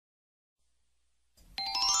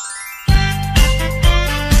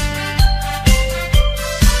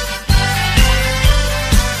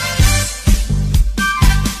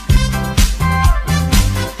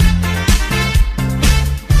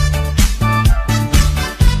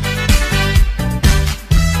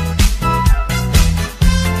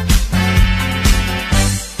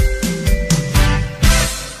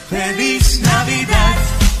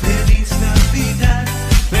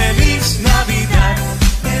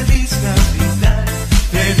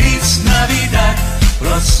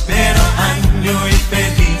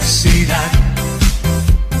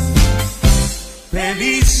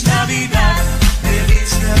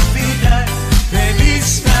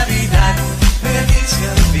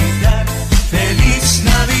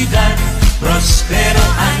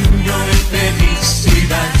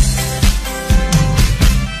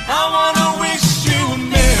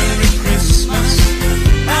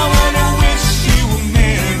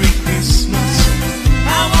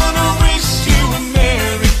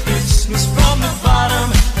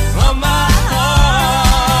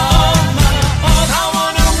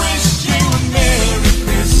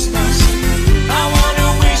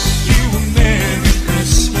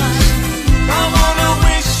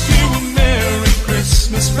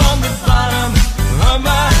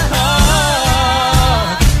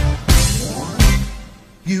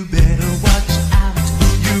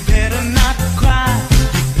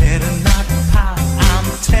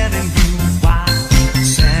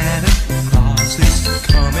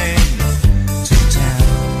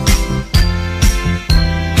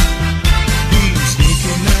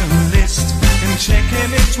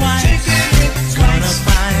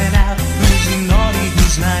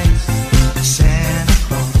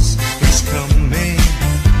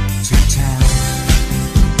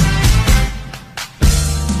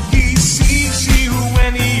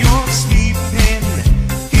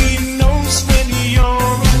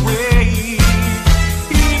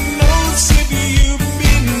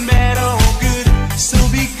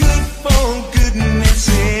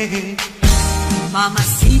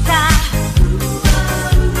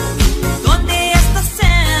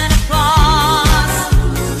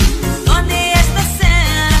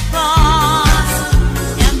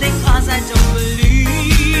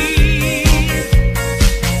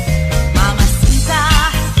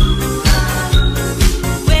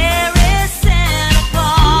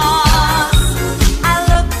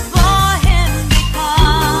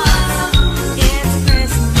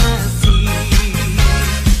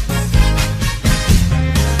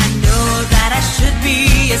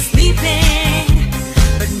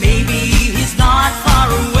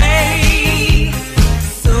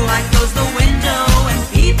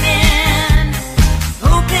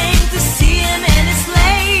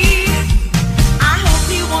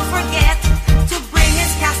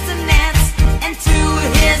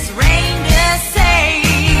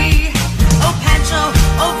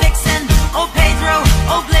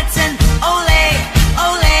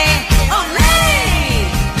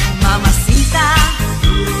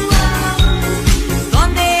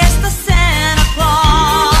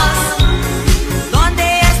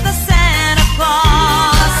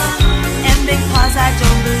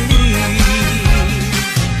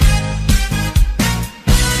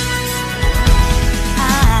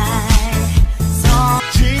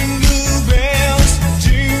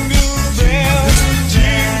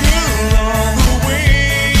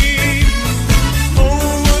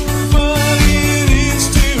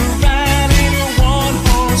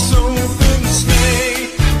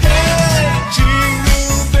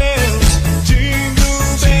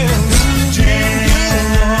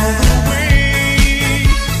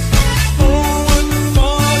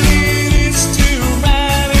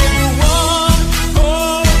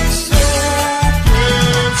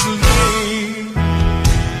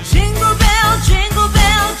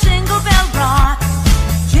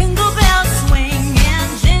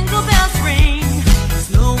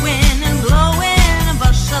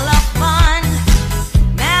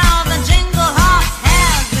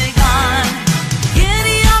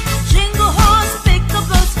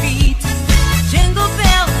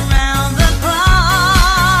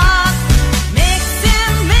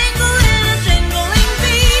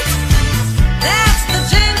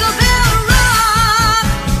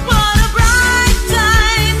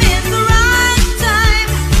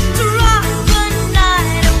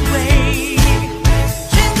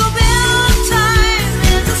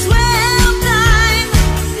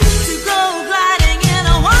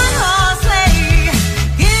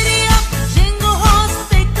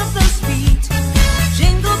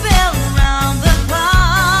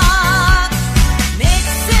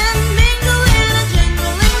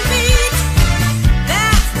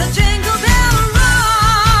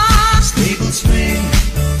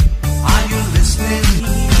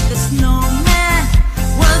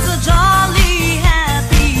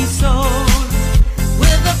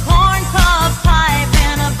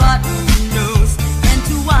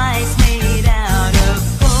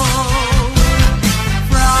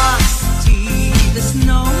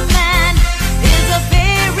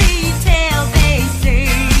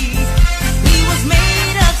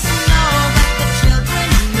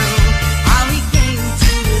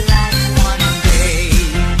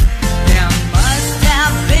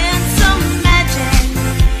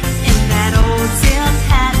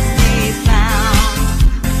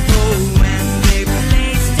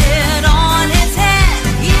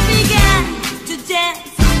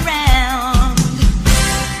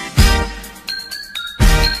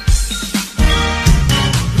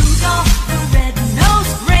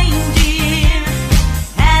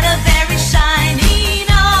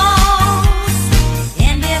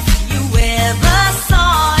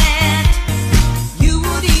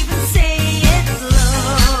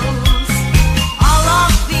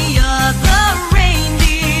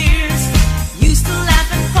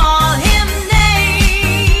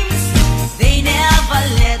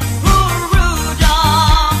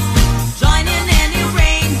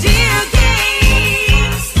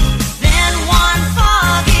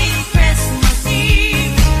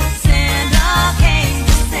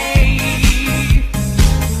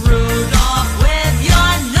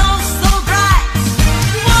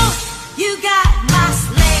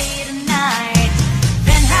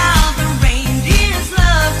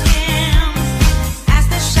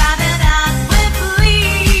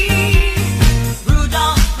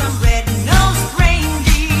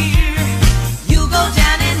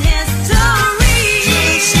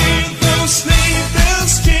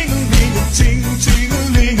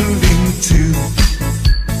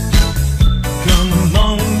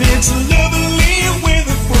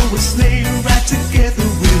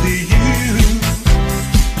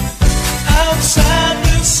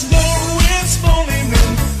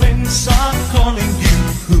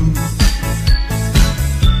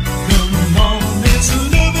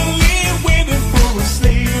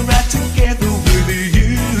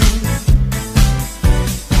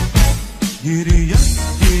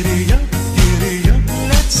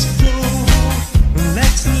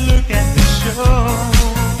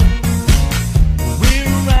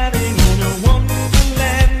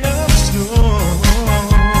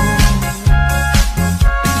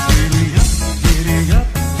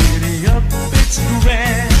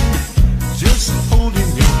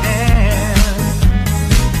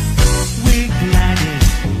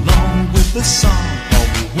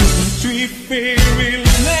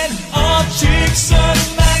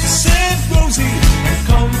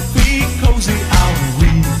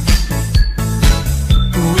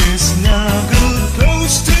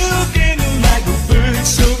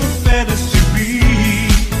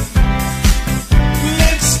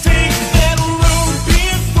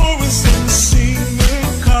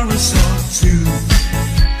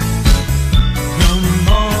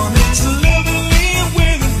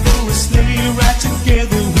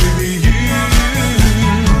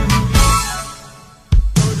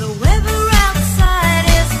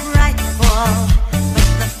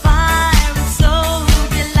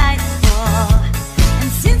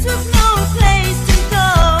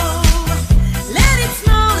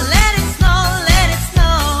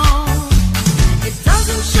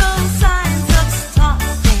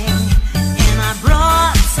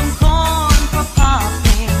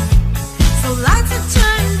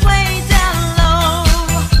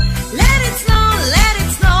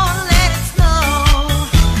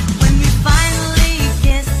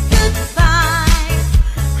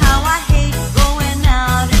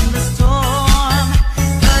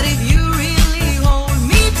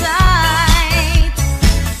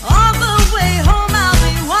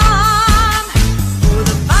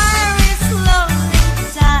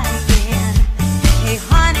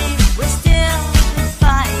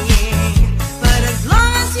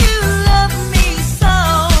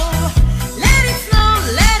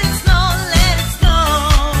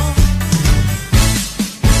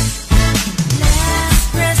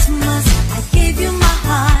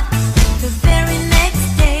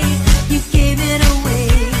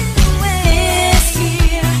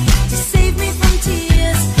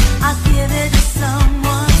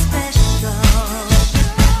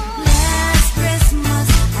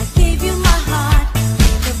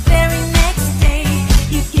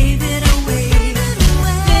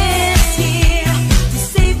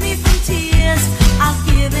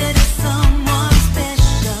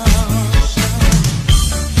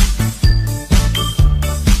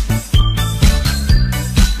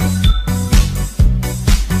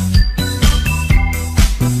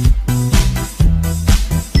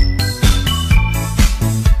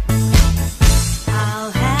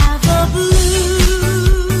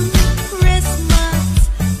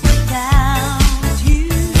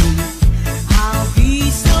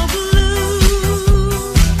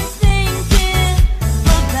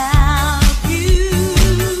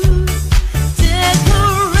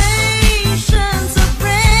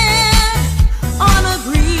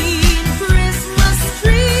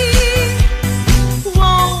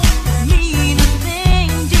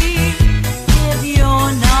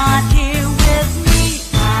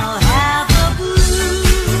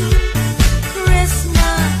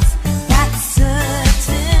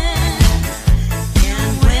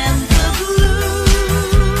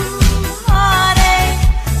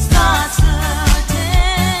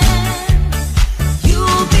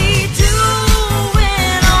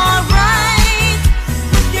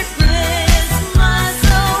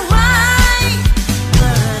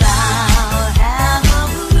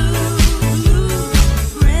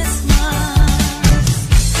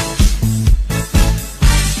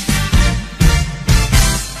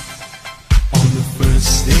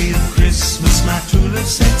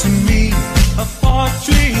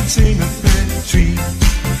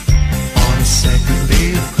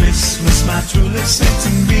my true love sent to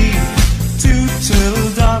me. Two turtle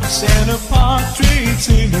doves and a partridge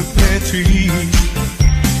in a pear tree.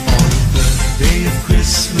 On the day of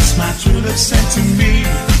Christmas my true love sent to me.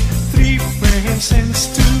 Three frankincense,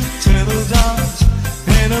 two turtle doves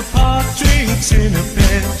and a partridge in a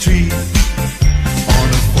pear tree. On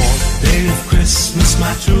the fourth day of Christmas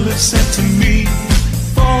my true love sent to me.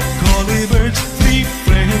 Four collie birds, three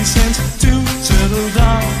frankincense, two turtle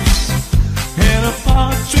doves and a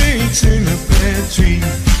partridge in a pear tree.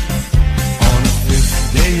 On the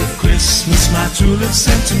fifth day of Christmas my true love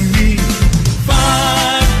sent to me.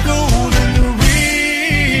 Five golden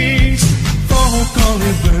rings, four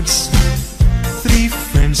collie birds, three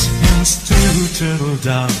French hens, two turtle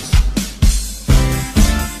doves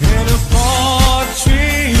and a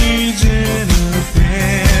partridge in a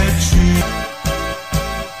pear tree.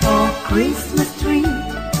 Oh Christmas tree,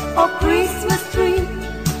 oh Christmas tree,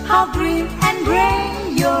 how green and gray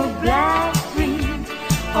your black tree.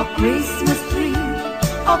 Oh Christmas tree,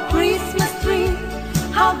 oh Christmas tree,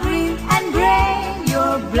 how green and gray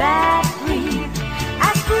your black tree.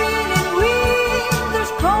 As green in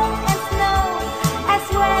winter's cold and snow, as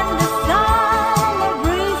when the summer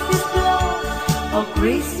breezes blow. Oh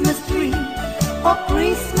Christmas tree, oh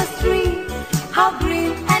Christmas tree, how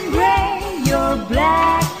green and gray your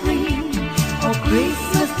black tree. Oh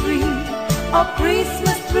Christmas tree, oh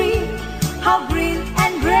Christmas tree, how green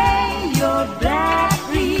and gray your black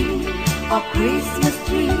tree. Oh Christmas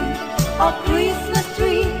tree, oh Christmas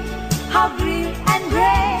tree, how green and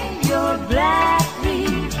gray your black tree.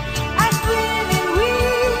 As green in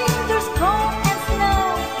winter's cold and snow,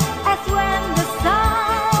 as when the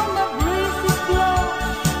summer breezes blow.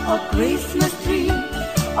 Oh Christmas tree,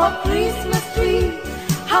 oh Christmas tree,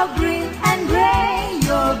 how green and gray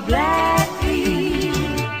your black tree.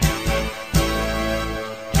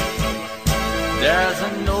 There's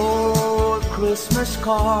an old Christmas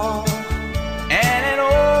card and an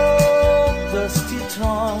old dusty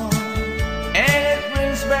tongue, and it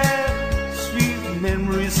brings back sweet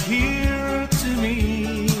memories here to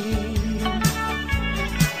me.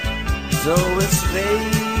 So it's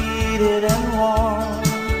faded and worn,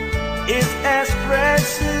 it's as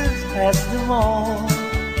precious as the morn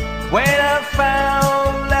when I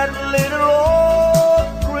found that little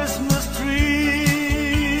old Christmas tree.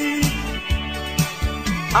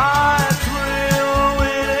 I thrill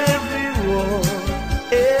with every word,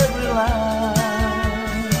 every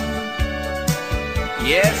line.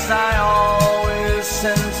 Yes, I always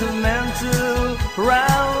sentimental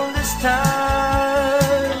round this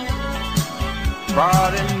time.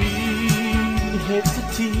 Pardon me, hate to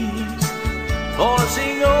tease,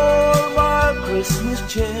 forcing all my Christmas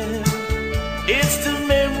cheer. It's the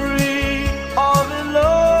memory of an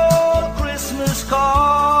old Christmas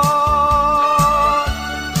card.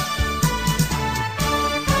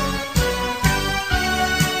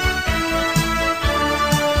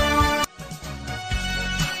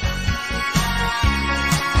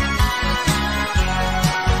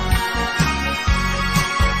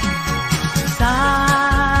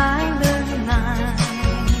 Silent night,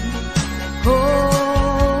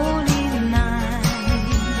 holy night,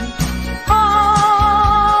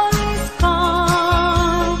 all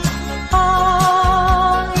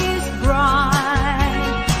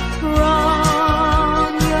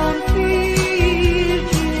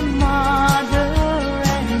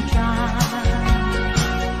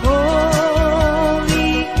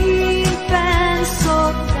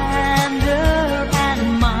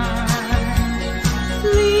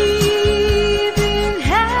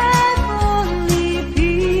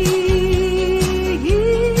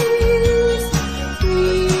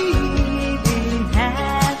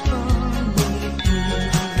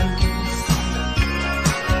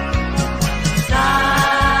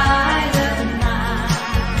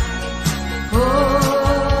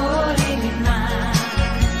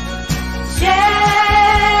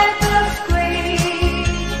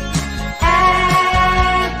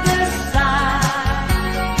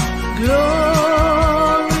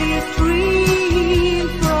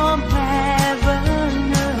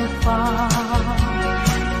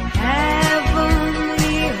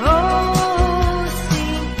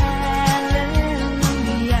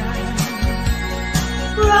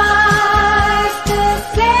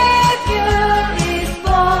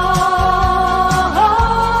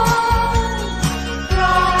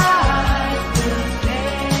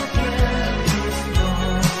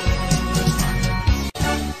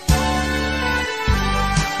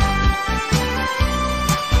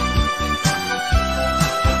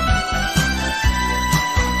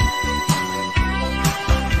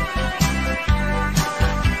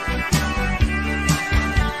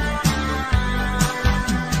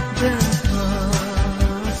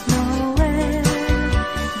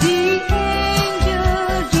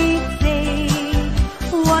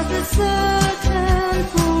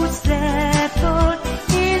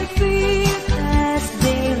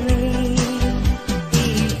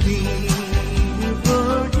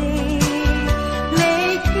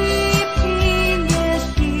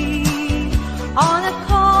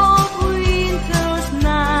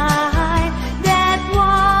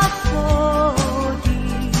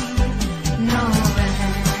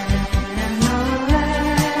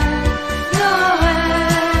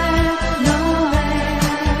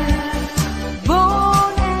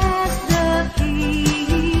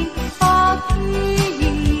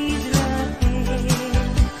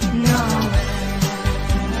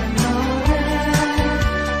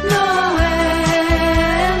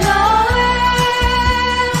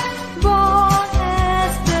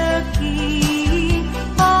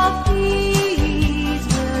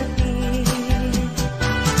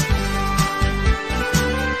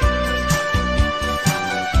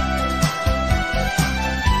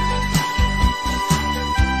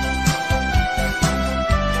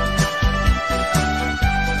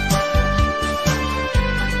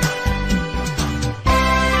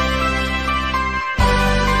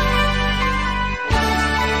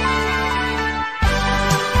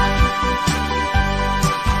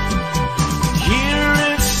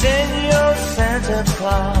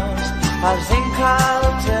I think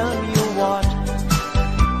I'll tell you what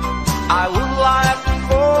I would like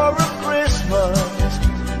for a Christmas,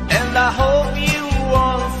 and I hope you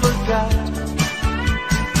won't forget.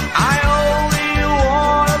 I only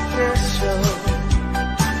want a picture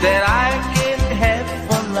that I can have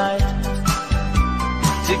for night,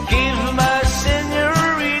 to give my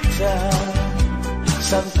señorita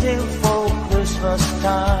something for Christmas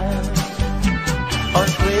time. On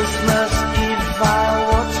Christmas Eve I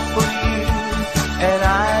watch for you, and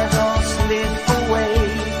I don't slip away.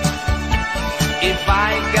 If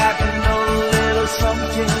I got no little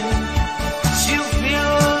something, she'll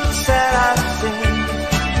feel sad, I think.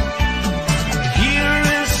 Here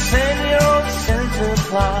is Senor Santa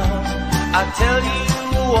Claus, I'll tell you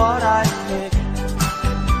what I think.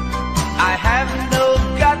 I have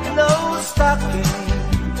got no stocking,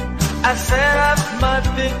 I set up my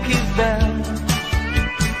big event.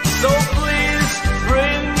 So please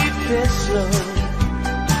bring me peso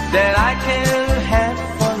that I can have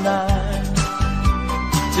for night,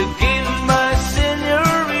 to give my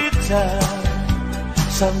señorita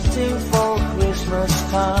something for Christmas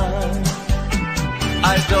time.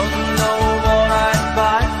 I don't know what I'd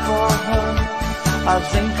buy for her. I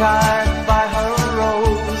think I'd buy her a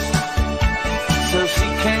rose, so she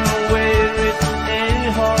can wear it in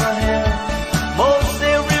her hair most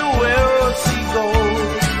everywhere she goes.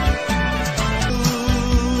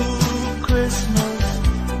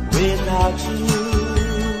 Without you,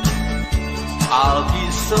 I'll be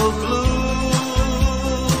so blue,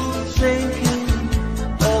 thinking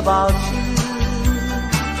about you.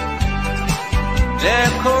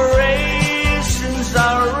 Decorations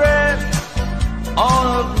are red on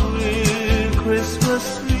a green Christmas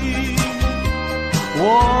tree.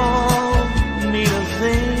 Won't need a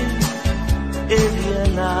thing if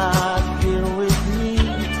you're not here with me.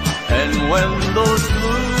 And when those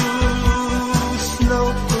blue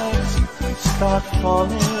snowflakes start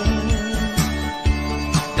falling,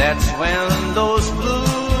 that's when those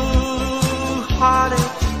blue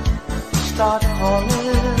heartaches start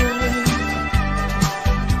calling.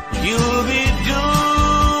 You'll be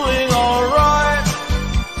doing alright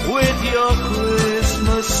with your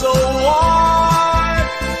Christmas so white,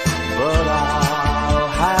 but I'll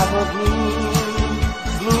have a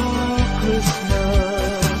blue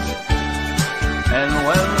Christmas. And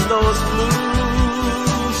when those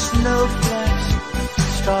blue snowflakes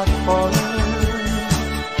start falling,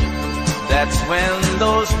 that's when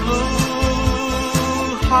those blue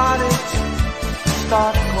heartaches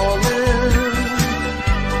start calling.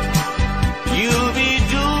 You'll be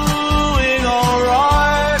doing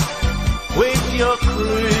alright with your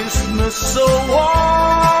Christmas so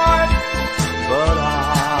white, but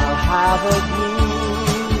I'll have a blue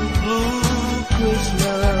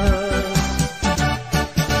Christmas.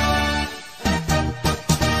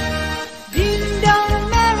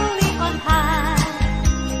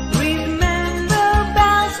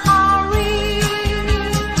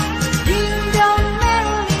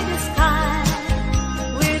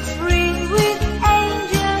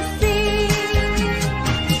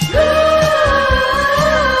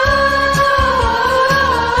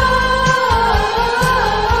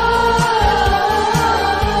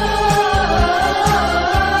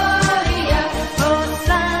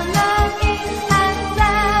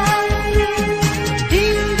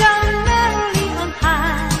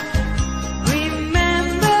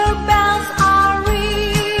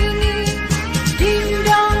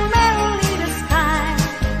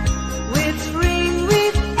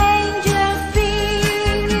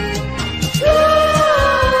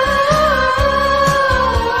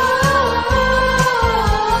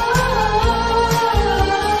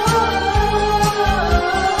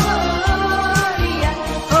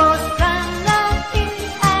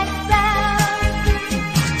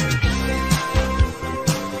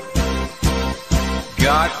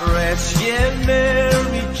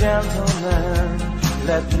 gentlemen,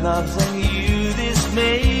 let nothing you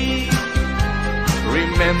dismay.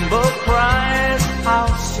 Remember Christ,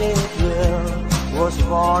 our Savior, was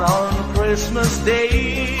born on Christmas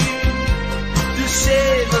Day to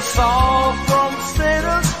save us all from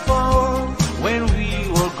Satan's fall when we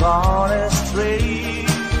were gone astray.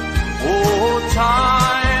 Oh,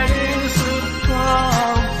 tidings of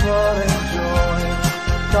comfort and joy,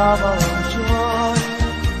 comfort and joy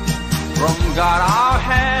from God our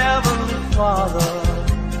Heavenly Father.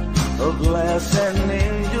 The blessed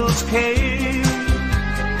angels came,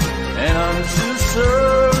 and unto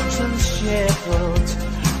certain shepherds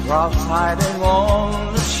prophesying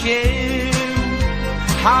on the shame,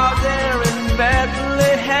 how there in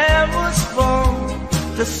Bethlehem was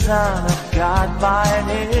born the Son of God by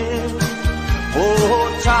name.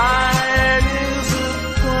 Oh, tidings of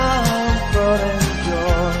comfort and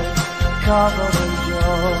joy, comfort and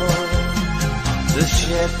joy. The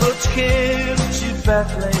shepherds came to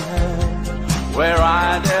Bethlehem, where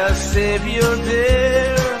I their Savior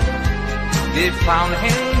dear. They found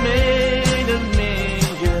him made a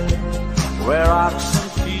manger, where oxen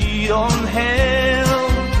feed on hell.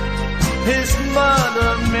 His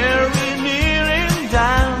mother Mary kneeling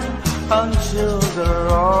down until the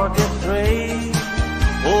Lord did pray.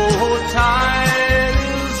 Oh,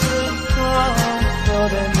 tidings of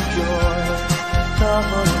comfort and joy,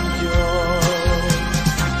 comfort and joy.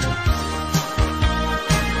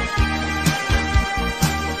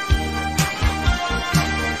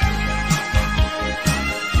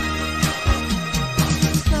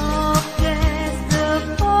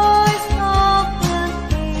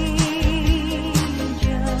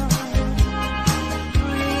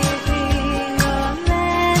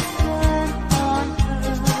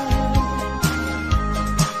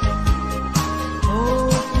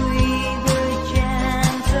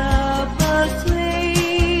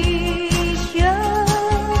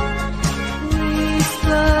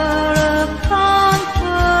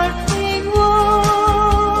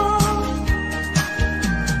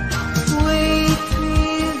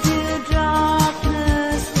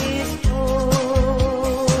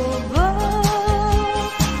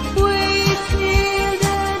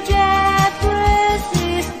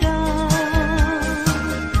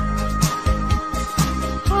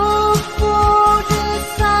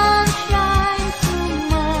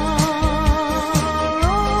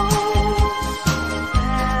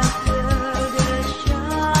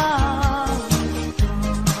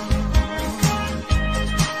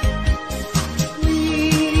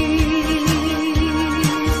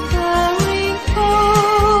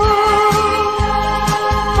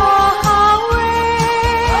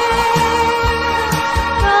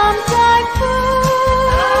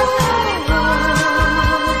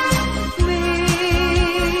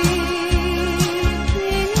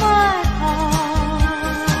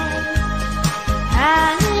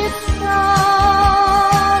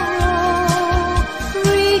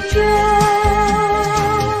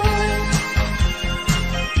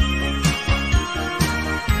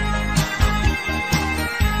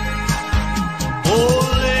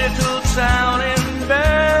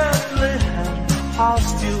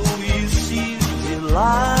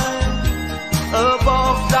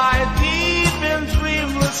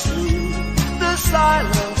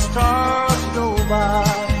 Silent stars go by,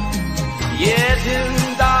 yet in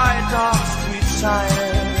thy dark sweet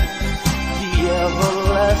silence, the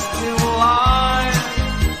everlasting light,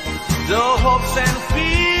 the hopes and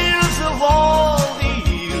fears of all the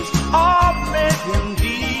years are met in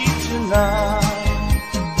thee tonight.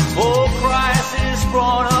 For Christ is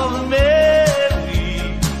born of Mary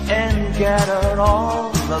and gathered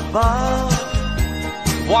all above,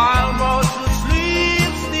 while mortal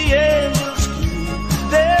sleeps the angels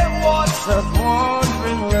their watch of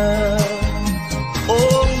wandering love.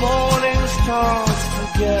 All morning stars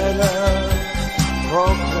together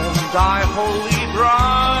proclaim thy holy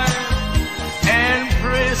bride, and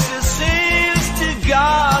praises sings to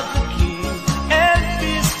God the King, and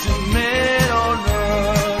peace to men on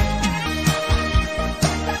earth.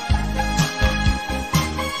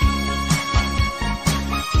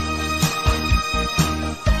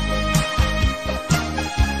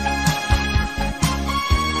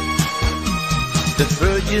 The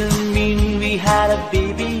virgin mean we had a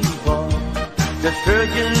baby boy. The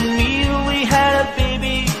virgin mean we had a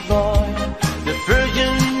baby boy. The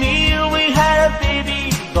virgin mean we had a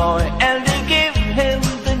baby boy, and they gave him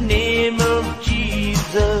the name of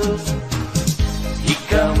Jesus. He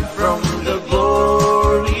come from the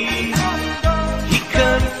glory. He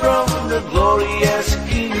come from the glorious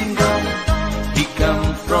kingdom. He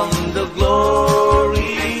come from the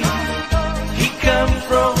glory. He come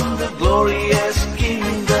from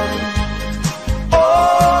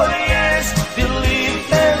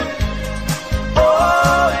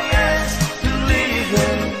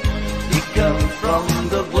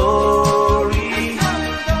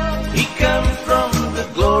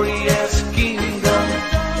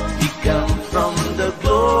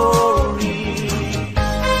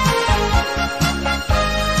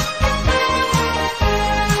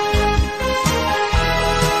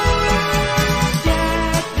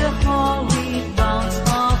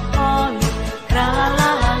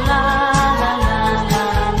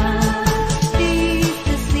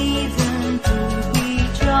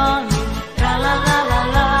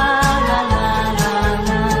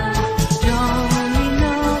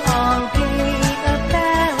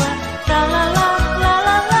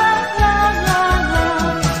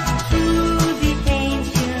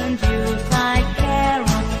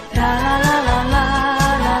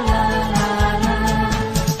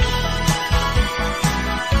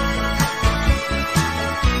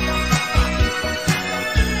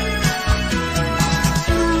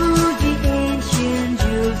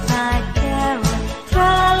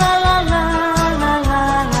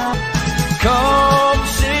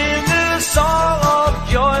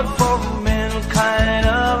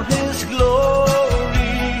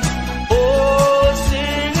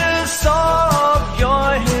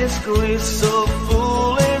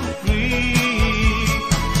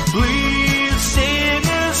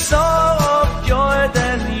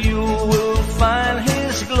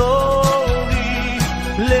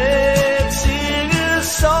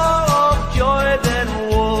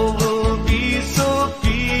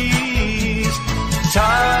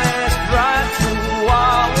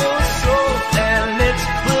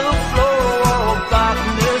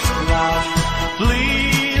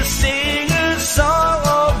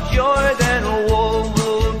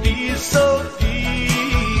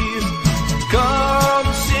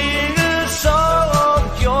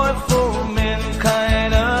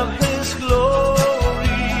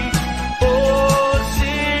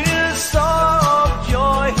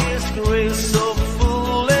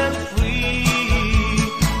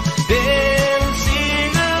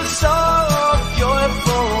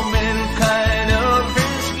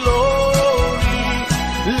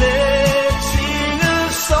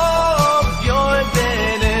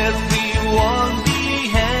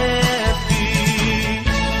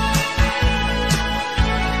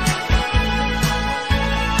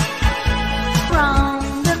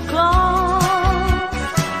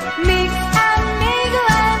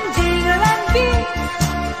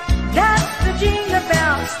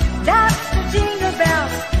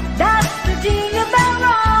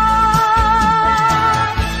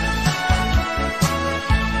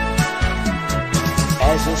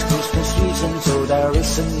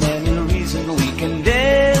isn't any reason we can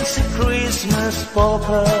dance a Christmas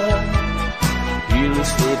polka. Hear a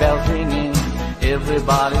sleigh bells ringing,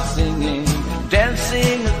 everybody singing,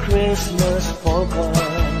 dancing a Christmas polka.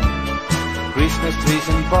 Christmas trees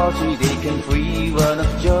and party, they can free one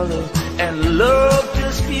of jolly and love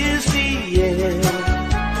just fills the air.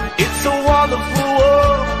 It's a wonderful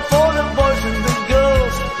world for the boys and the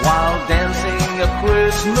girls while dancing a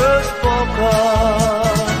Christmas polka.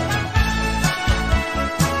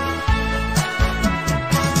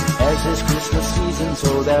 As it's Christmas season,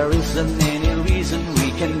 so there isn't any reason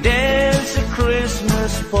we can dance a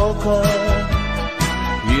Christmas polka.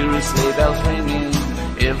 Hear a sleigh bells ringing,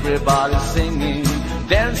 everybody singing,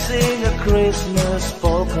 dancing a Christmas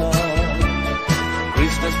polka.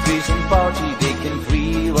 Christmas trees and party, they can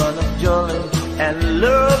free one of joy, and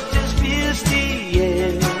love just fills the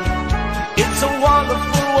air. It's a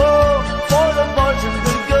wonderful world for the boys and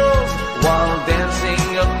the girls while dancing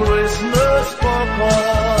a Christmas polka.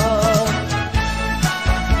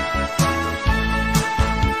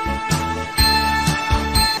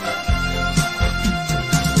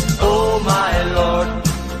 Oh my Lord,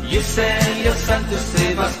 you sent your Son to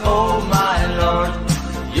save us. Oh my Lord,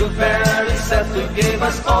 you very self to give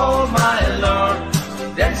us. Oh my Lord,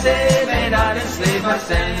 then save and not enslave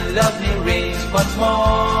us, and love me reigns once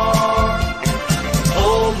more.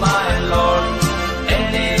 Oh my Lord,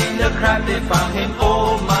 and in the crowd they found him.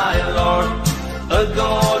 Oh my Lord, a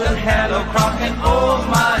golden halo crown him. Oh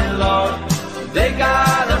my Lord, they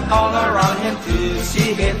gathered all around him to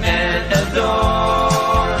see him and adore.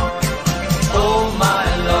 Oh my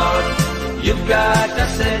Lord, you've got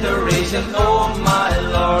us adoration. Oh my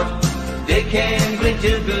Lord, they came with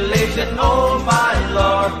jubilation. Oh my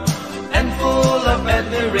Lord, and full of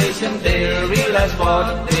admiration they realized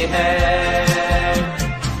what they had.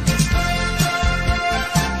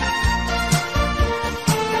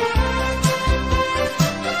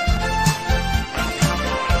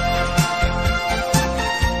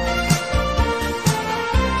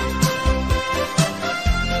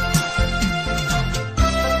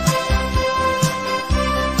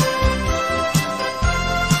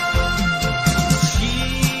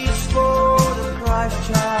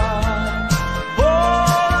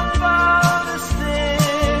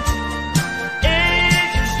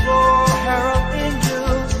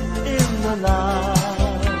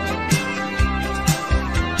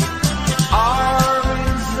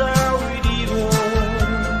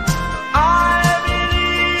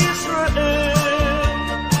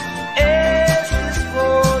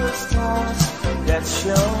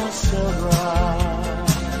 Shows so bright.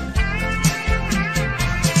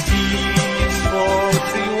 Peace for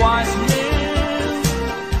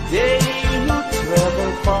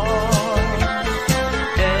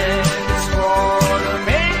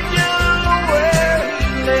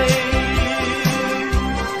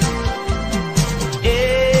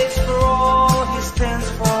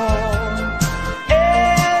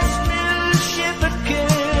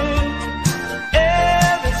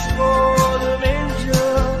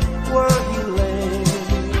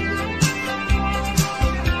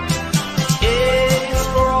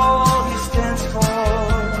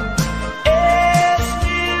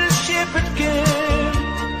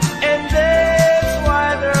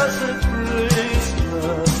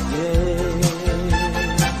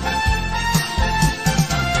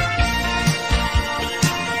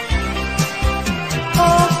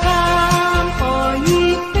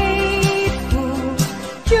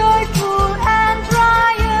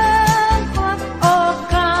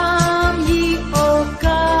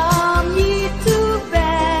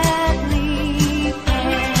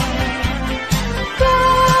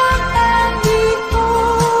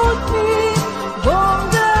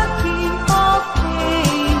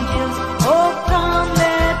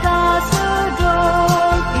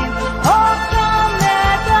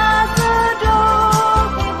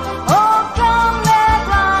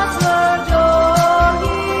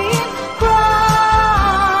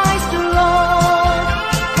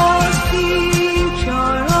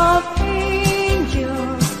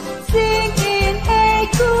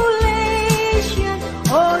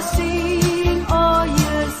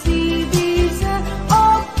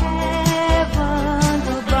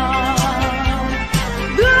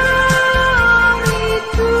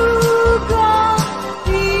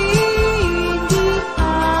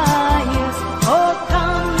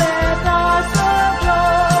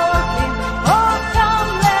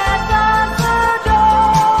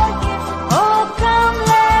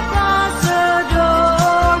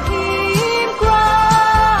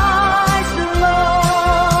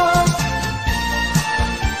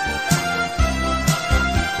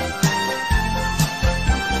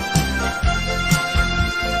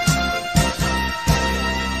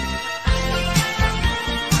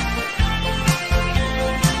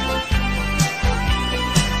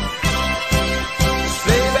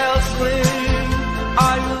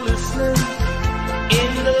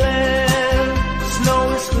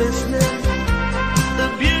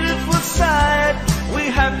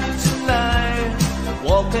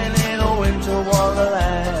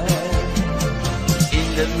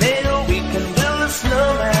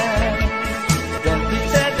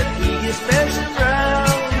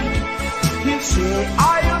say,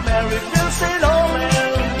 are you married? They'll say, no,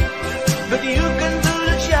 man. But you can do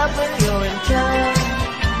the job when you're in town.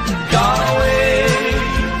 Gone away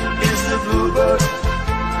is the bluebird.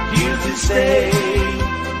 Here to stay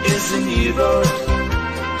is the new bird.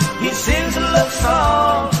 He sings a love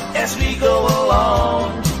song as we go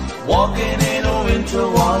along, walking in a winter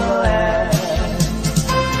wonderland.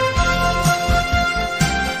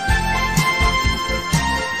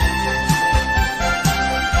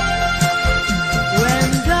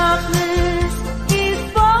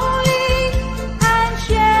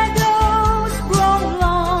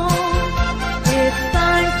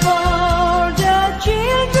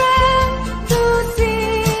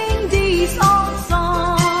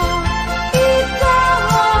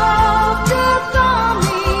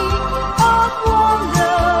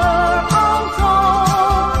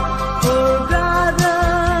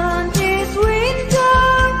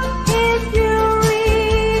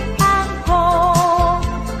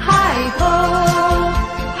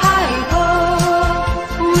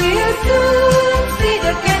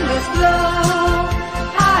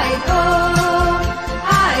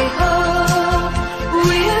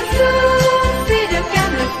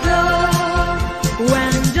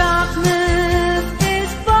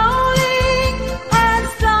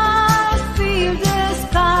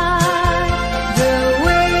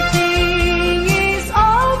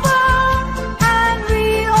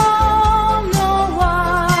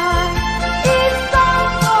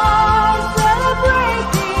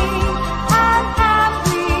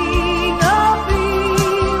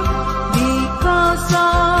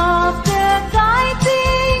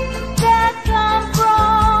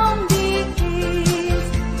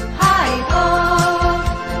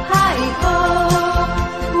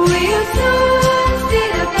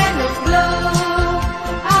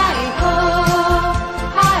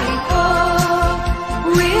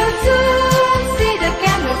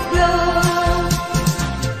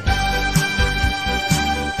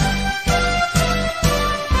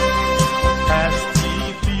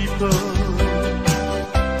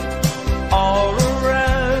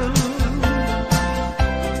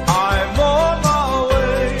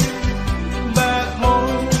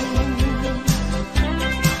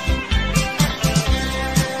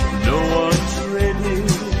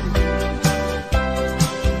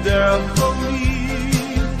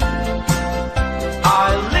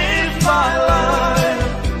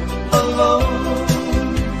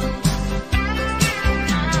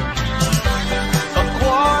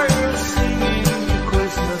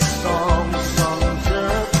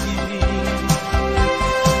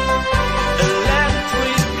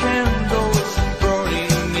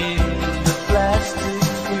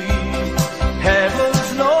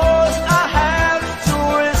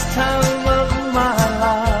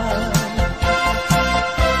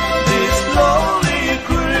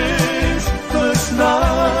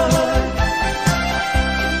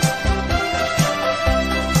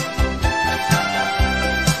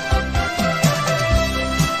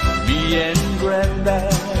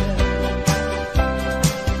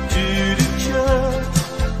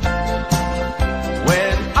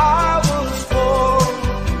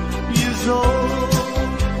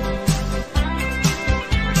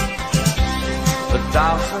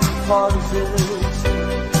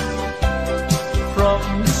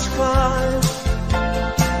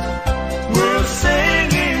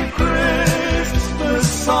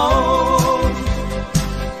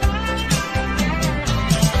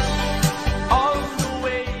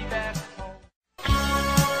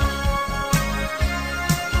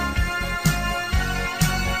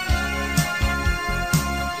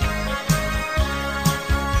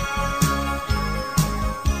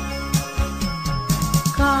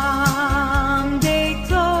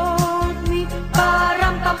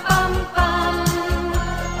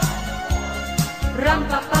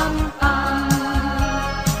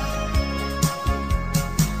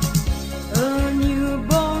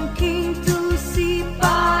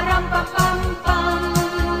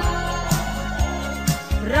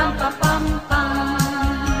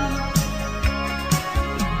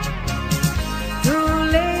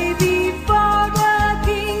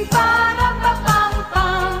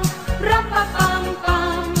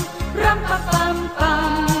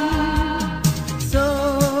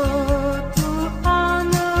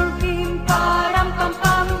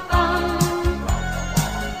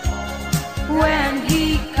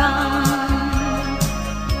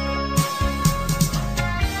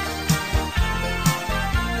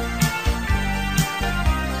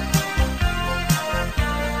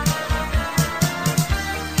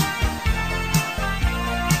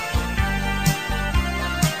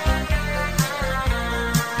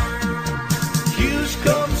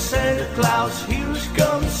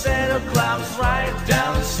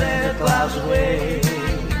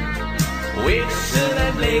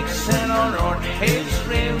 Dixon or North Hayes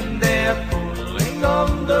Rim, they're pulling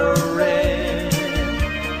on the rail.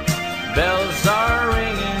 Bells are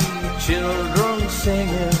ringing, children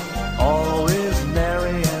singing, always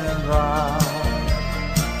merry and round.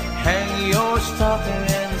 Hang your stocking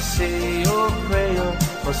and say your prayer,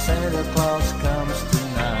 for Santa Claus comes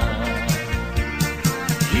tonight.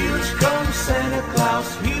 Here comes Santa Claus,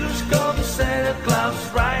 here comes Santa Claus,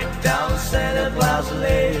 right down Santa Claus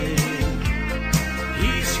Lane.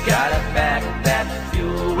 He's got a bag that's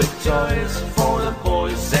filled with toys for the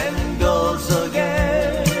boys and girls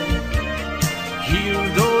again. Hear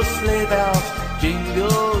those sleigh bells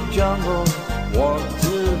jingle jungle, what a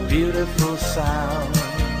beautiful sound.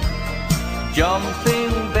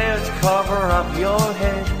 Jumping bears cover up your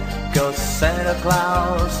head, 'cause Santa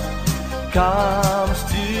Claus comes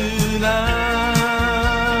tonight.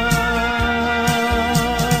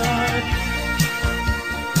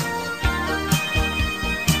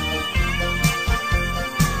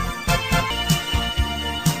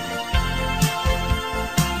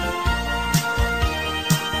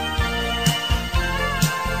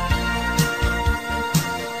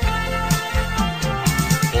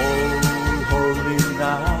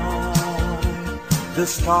 The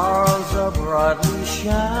stars are brightly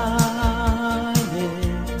shining.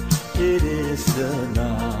 It is the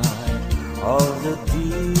night of the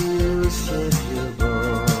dear Savior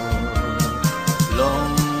born.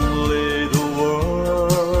 Long lay the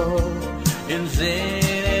world in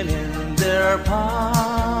sin and in their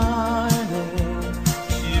pining,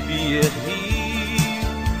 to be at peace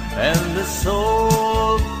and the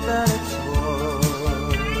soul that it's worth.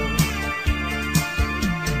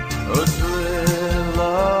 A thrill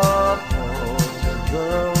of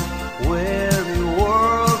the weary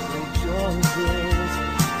world rejoices,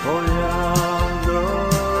 for yonder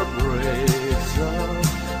breaks a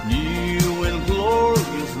new and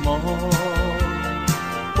glorious morn.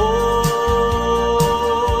 Oh,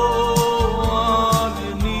 on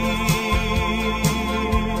your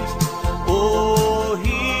knees, oh,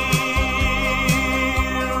 hear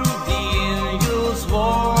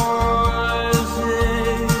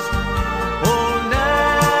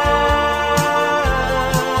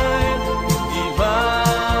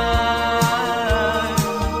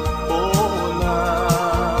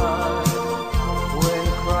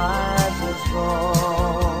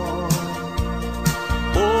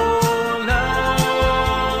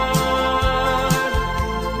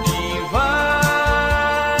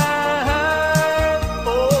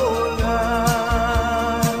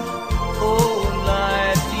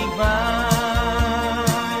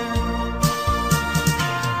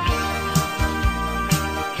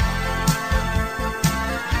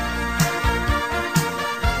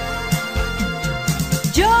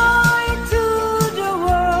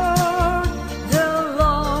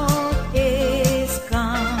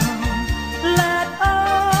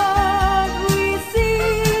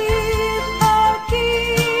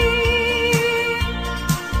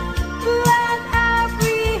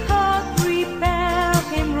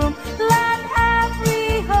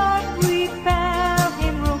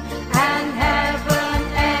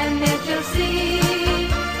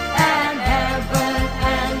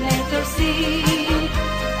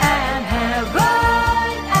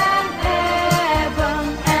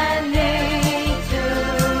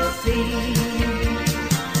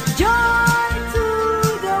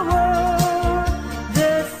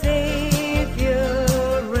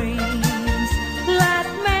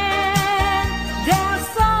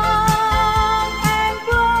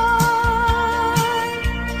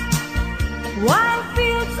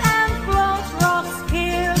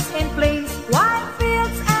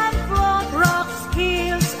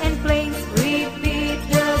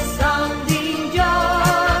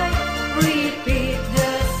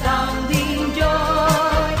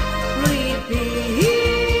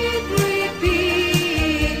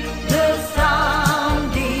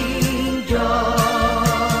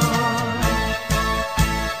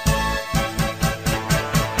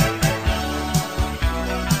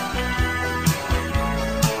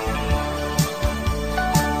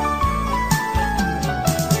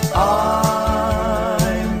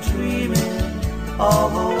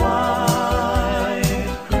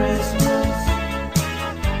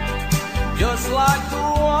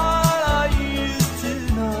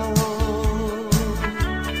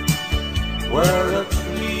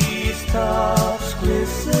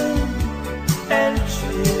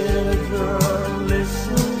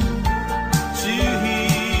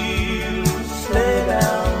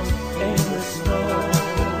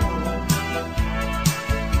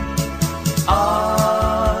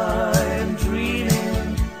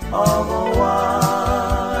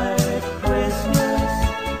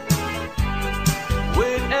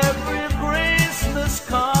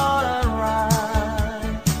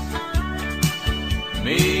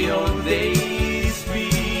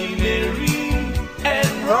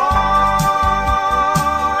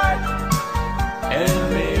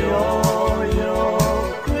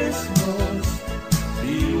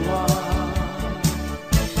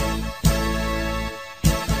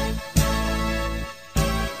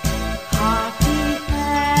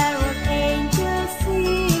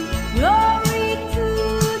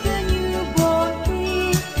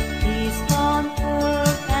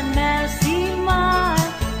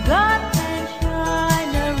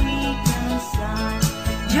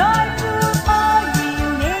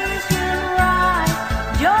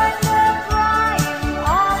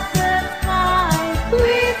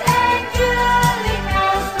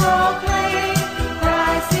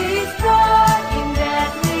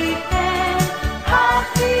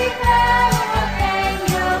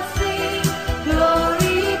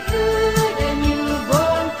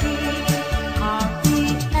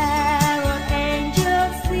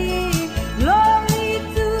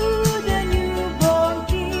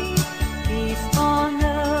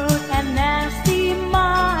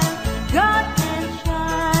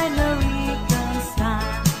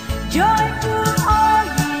Joyful all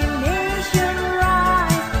ye nations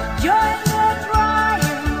rise, join the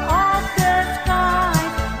triumph of the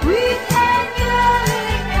skies. With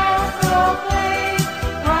angelic bells proclaim,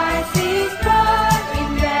 Christ is born in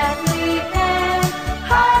Bethlehem.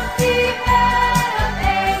 Hark the herald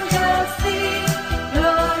angels sing,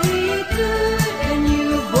 glory to the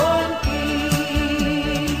newborn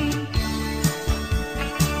King.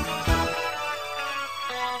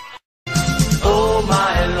 Oh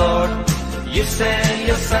my Lord, you sent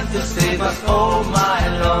your Son to save us. Oh my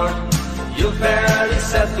Lord, you fairly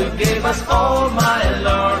said to give us. Oh my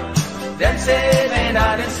Lord, then save and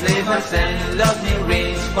not enslave us, and love me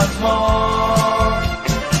reigns once more.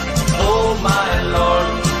 Oh my Lord,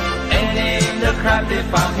 and in the crowd they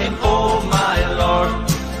found him. Oh my Lord,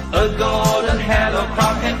 a golden halo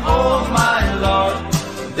crowned him. Oh my Lord,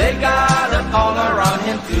 they gathered all around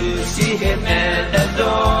him to see him and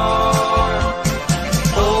adore.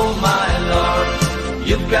 Oh my Lord,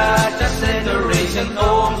 you've got just adoration.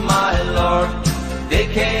 Oh my Lord, they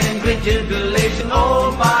can great jubilation.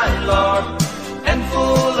 Oh my Lord, and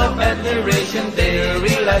full of admiration they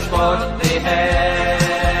realize what they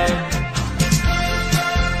have.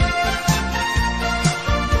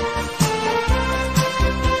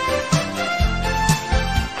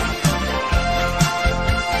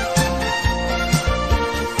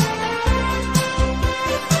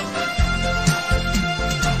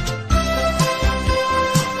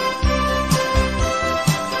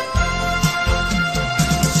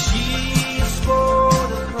 She's for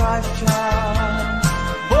the Christ child,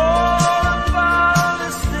 born of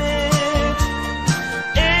father's sin.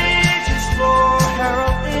 Age is for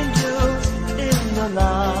herald angels in the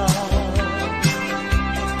night.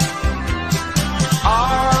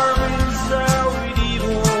 Armies are with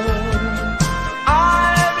evil,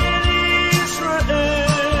 I'm in Israel.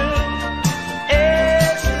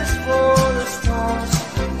 Age is for the stars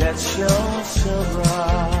that shone so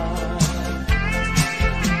bright.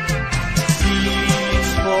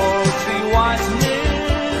 Seeds for three wise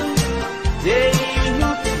men, they who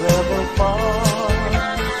travel far.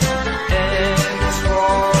 And it's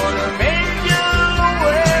for the manger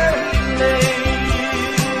where he lay.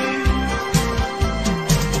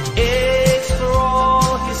 It's for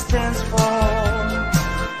all he stands for.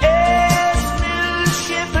 It's little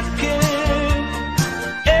shepherd king.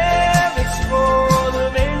 And it's for the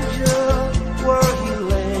manger where he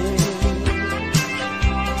lay.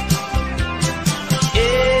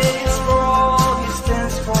 It's for all he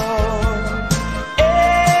stands for.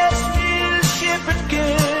 It's little shepherd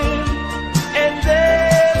king. And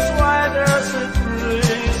that's why there's a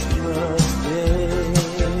Christmas day.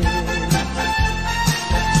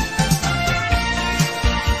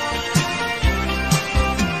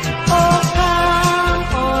 Oh come,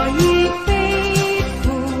 all ye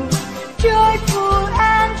faithful, joyful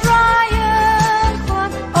and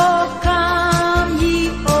triumphant. Oh come ye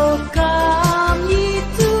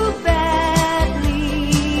to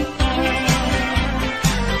Bethlehem.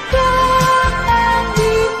 Come and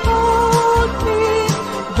behold him,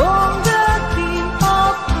 born the King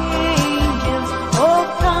of angels. Oh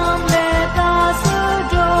come, let us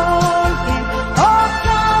adore him. Oh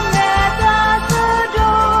come, let us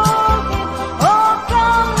adore him. Oh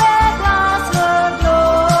come, let us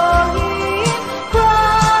adore him,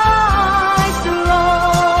 Christ the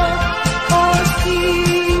Lord. Oh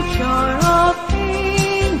sing, choir of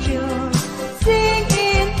angels, sing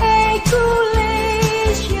in acclamation.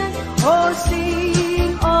 Oh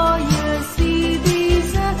sing, all ye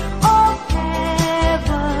citizens of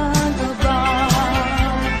heaven above.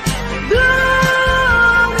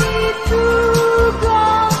 Glory to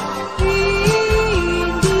God in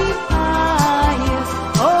the highest.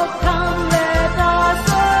 Oh come, let us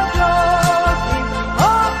adore him.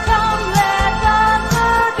 Oh come, let us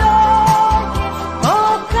adore him.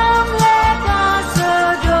 Oh come, let us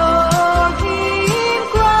adore him,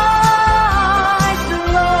 Christ the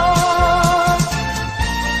Lord.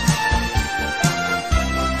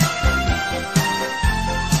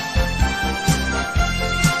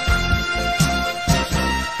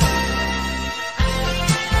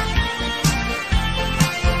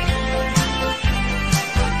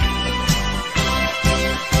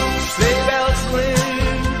 Sleigh bells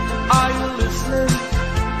ring, are you listening?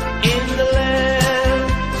 In the land,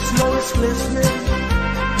 snow is glistening.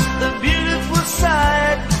 The beautiful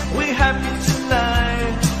sight, we happy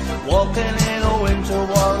tonight, walking in a winter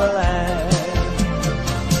wonderland.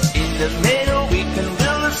 In the middle, we can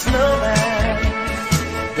build a snowman.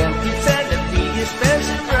 Then pretend that he is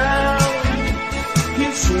dancing round. You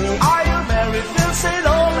say, are you married? They'll say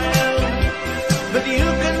no, man. But you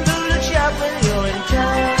can do the job when you're in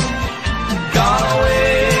town.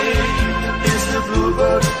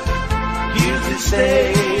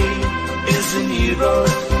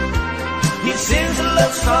 sings a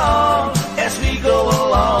love song as we go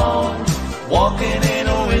along, walking in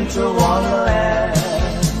a winter wonderland.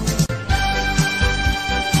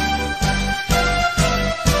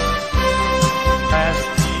 As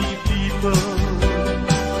the people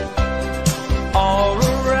all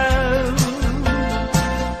around,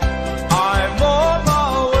 I'm on my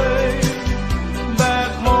way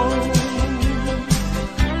back home.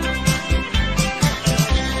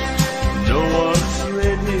 No one's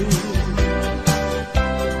ready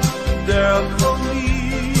there for me.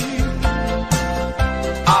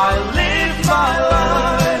 I live my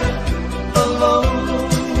life alone.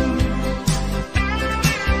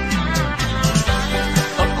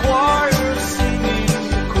 A choir singing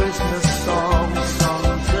Christmas songs,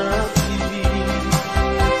 songs of peace.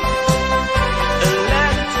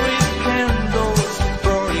 Electric candles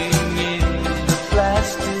burning in the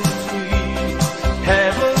plastic tree.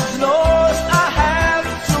 Heavens knows I have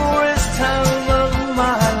to rest time of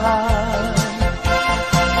my life.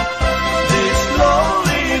 This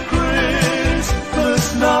lonely Christmas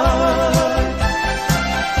night.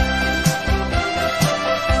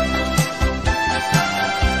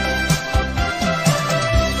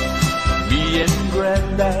 Me and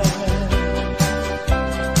Granddad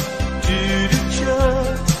to the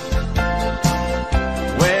church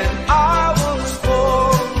when I was 4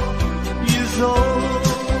 years old.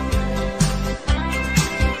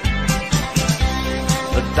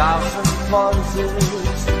 1,000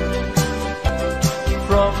 voices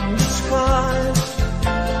from the skies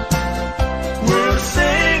were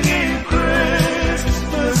singing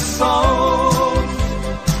Christmas songs.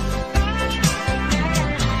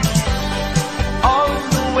 On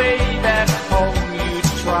the way back home, you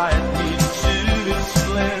tried me to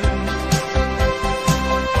explain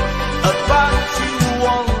about the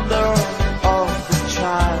wonder of the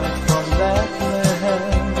child from that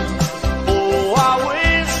land. Oh, I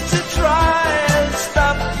wish to try and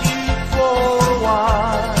stop you for a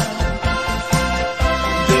while.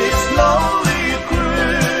 This lonely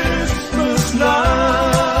Christmas night.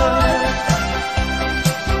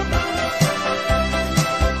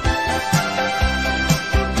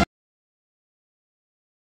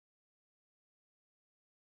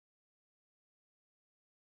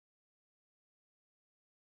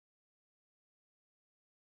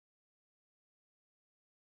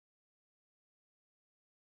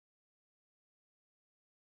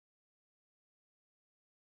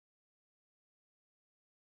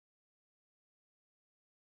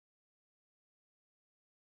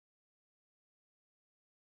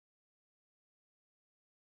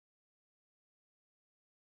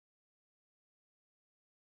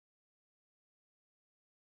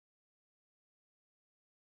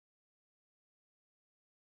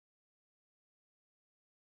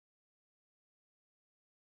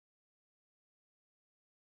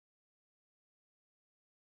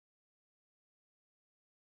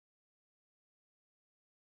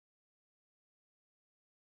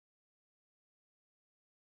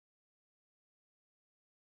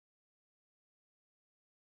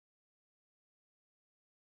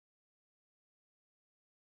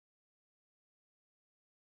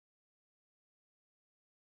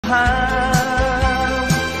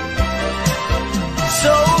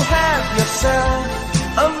 So have yourself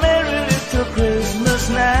a merry little Christmas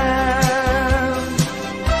now.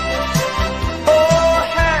 Oh,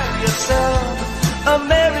 have yourself a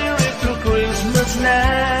merry little Christmas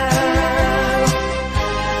now.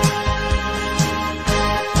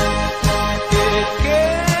 It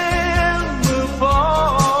came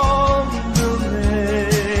upon the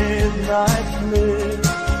midnight mist,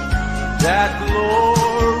 that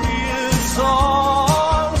glorious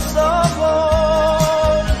songs of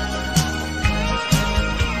old,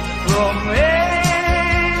 from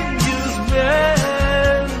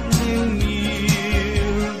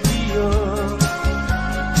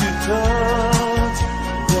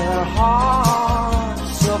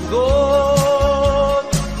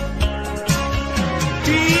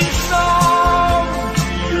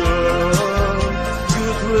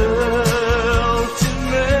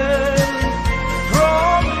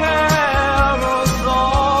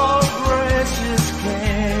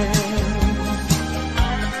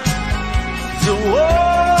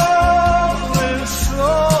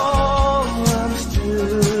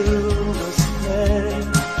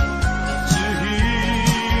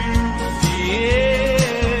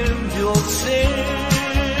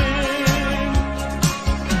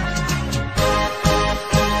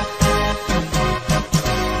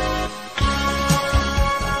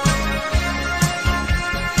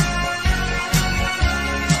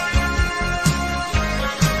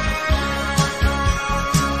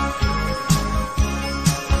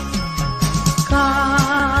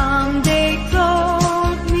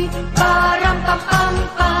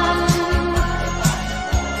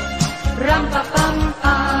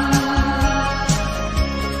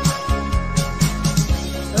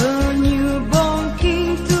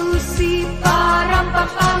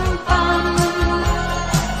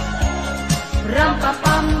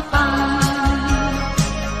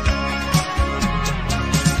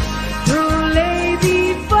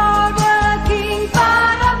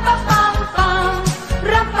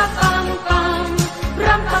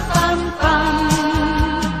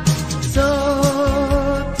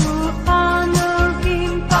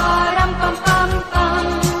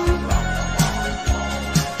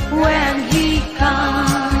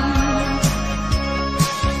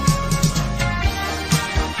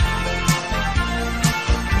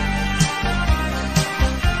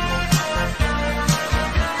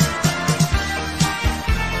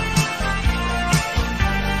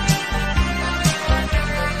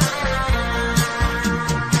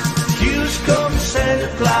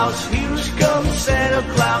Claus, here comes Santa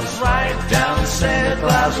Claus, right down Santa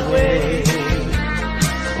Claus way.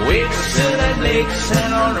 Vixen and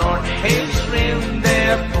Vixen on North Hills Rim,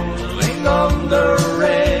 they're pulling on the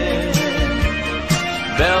rail.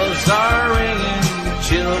 Bells are ringing,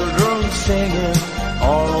 children singing,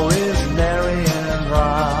 always merry and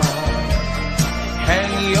bright.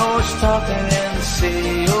 Hang your stocking and say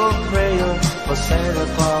your prayer, for Santa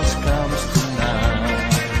Claus comes tonight.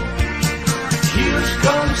 Here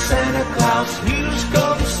comes Santa Claus, here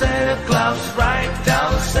comes Santa Claus, right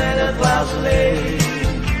down Santa Claus Lane.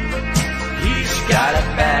 He's got a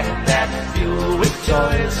backpack filled with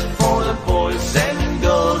toys for the boys and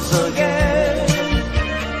girls again.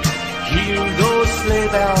 Hear those sleigh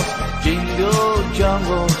bells, jingle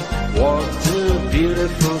jungle, what a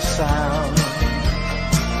beautiful sound.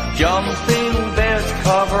 Jumping bears,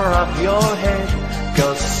 cover up your head,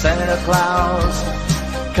 'cause Santa Claus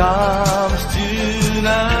comes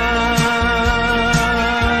tonight.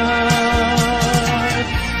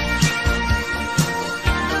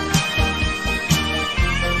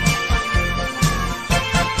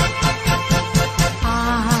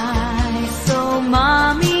 I saw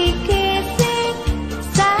Mommy kissing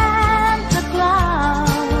Santa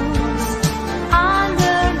Claus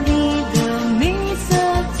underneath the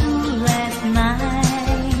mistletoe last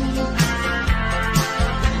night.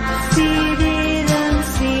 She didn't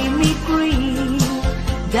see me creep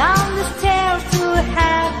down the stairs to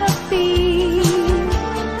have a peek.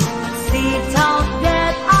 She thought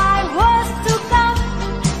that I was to come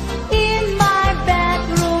in my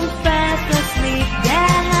bedroom fast asleep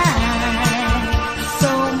that night.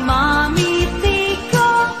 So Mommy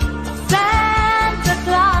tickled Santa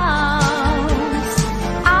Claus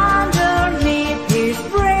underneath his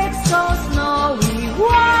breast so snowy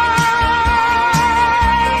white.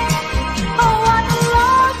 Oh, what a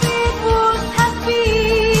love it would have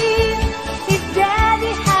been if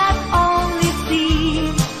Daddy had only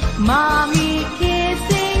seen Mommy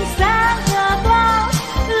kissing Santa Claus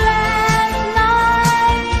last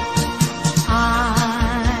night. I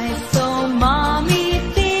saw Mommy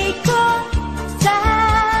tickle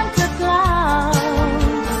Santa Claus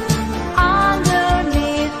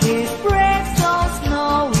underneath his breast so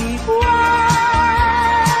snowy white.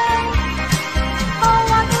 Oh,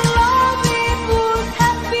 what a love it would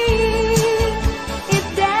have been if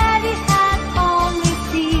Daddy had only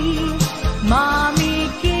seen Mommy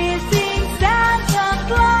kissing Santa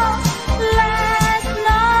Claus last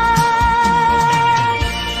night.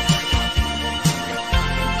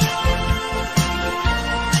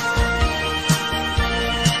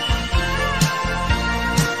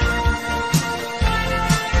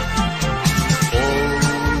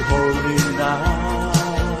 Oh, holy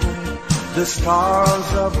night, the stars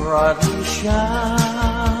are brightly shining.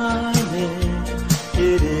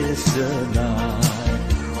 It is the night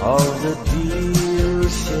of the dear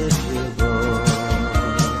city bird.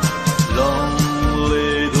 Long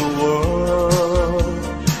lay the world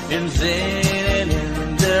in vain in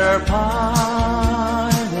their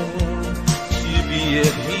pining to be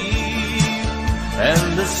at peace, and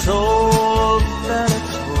the soul